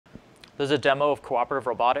This is a demo of cooperative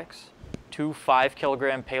robotics. Two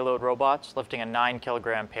 5-kilogram payload robots lifting a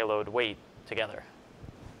 9-kilogram payload weight together.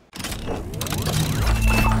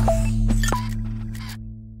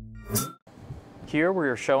 Here we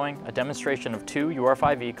are showing a demonstration of two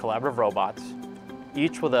UR5E collaborative robots,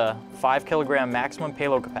 each with a 5-kilogram maximum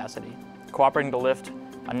payload capacity, cooperating to lift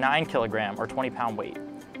a 9-kilogram or 20-pound weight.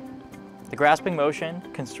 The grasping motion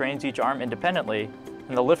constrains each arm independently,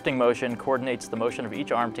 and the lifting motion coordinates the motion of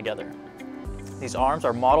each arm together. These arms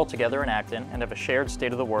are modeled together in Acton and have a shared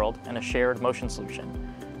state of the world and a shared motion solution,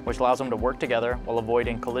 which allows them to work together while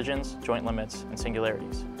avoiding collisions, joint limits, and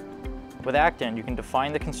singularities. With Acton, you can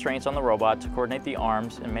define the constraints on the robot to coordinate the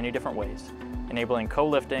arms in many different ways, enabling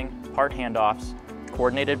co-lifting, part handoffs,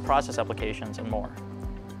 coordinated process applications, and more.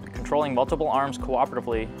 Controlling multiple arms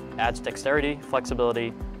cooperatively adds dexterity,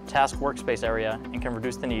 flexibility, task workspace area, and can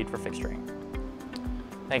reduce the need for fixturing.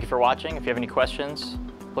 Thank you for watching. If you have any questions,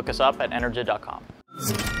 look us up at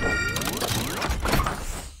energid.com.